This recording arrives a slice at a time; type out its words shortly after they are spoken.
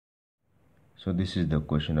So this is the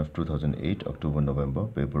question of 2008 October November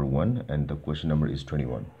paper 1, and the question number is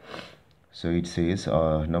 21. So it says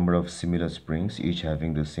a number of similar springs, each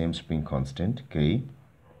having the same spring constant K,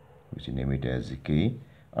 which we name it as K,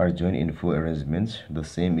 are joined in 4 arrangements. The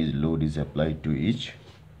same load is applied to each,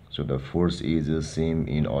 so the force is the same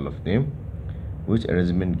in all of them. Which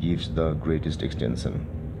arrangement gives the greatest extension?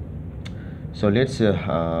 So let's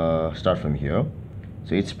start from here.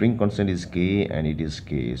 So its spring constant is K and it is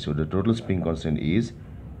K. So the total spring constant is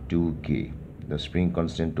 2K. The spring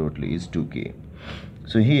constant total is 2K.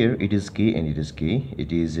 So here it is K and it is K.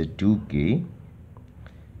 It is 2K.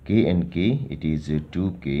 K and K, it is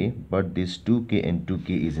 2K. But this 2K and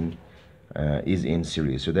 2K is in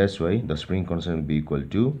series. So that's why the spring constant will be equal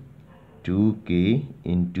to 2K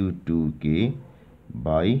into 2K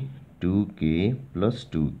by 2K plus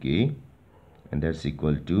 2K. And that's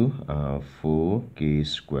equal to 4K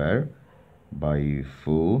square by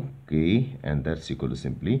 4K, and that's equal to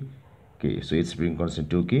simply K. So its spring constant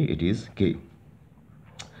 2K, it is K.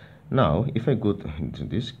 Now if I go into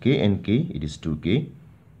this K and K, it is 2K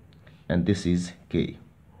and this is K.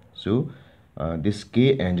 So this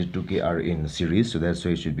K and 2K are in series, so that's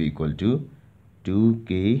why it should be equal to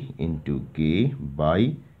 2K into K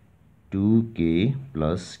by 2K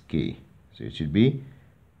plus K. So it should be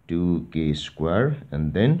 2K square,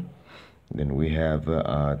 and then we have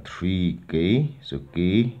 3K. So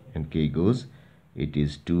K and K goes, it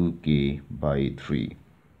is 2K by 3.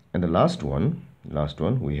 And the last one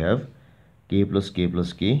we have K plus K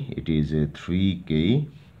plus K, it is 3K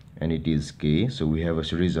and it is K. So we have a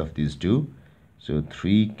series of these two, so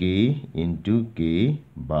 3K into K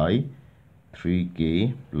by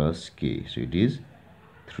 3K plus K. So it is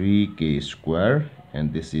 3K square,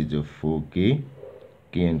 and this is a 4K.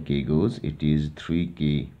 K and K goes, it is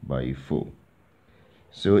 3K by 4.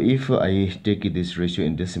 So if I take this ratio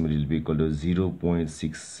in decimal, it will be equal to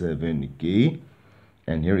 0.67K,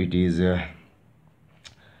 and here it is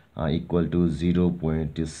equal to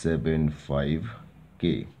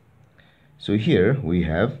 0.75K. So here we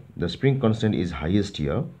have the spring constant is highest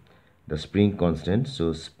here, the spring constant.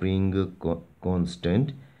 So spring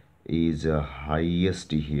constant is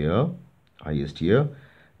highest here,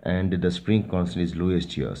 and the spring constant is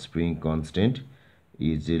lowest here. Spring constant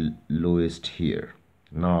is lowest here.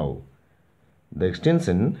 Now the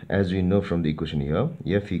extension, as we know from the equation here,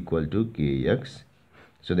 F equal to Kx.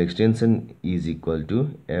 So the extension is equal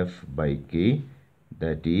to F by K,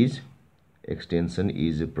 that is extension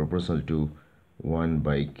is proportional to 1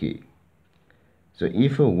 by K. So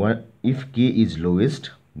if K is lowest,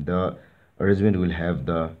 the arrangement will have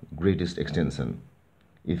the greatest extension.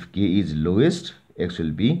 If K is lowest, X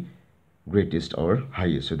will be greatest or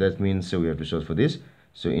highest. So that means, so we have to solve for this.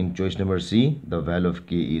 So in choice number C, the value of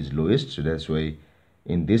K is lowest, so that's why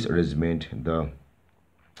in this arrangement the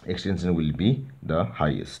extension will be the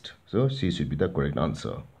highest. So C should be the correct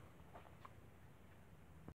answer.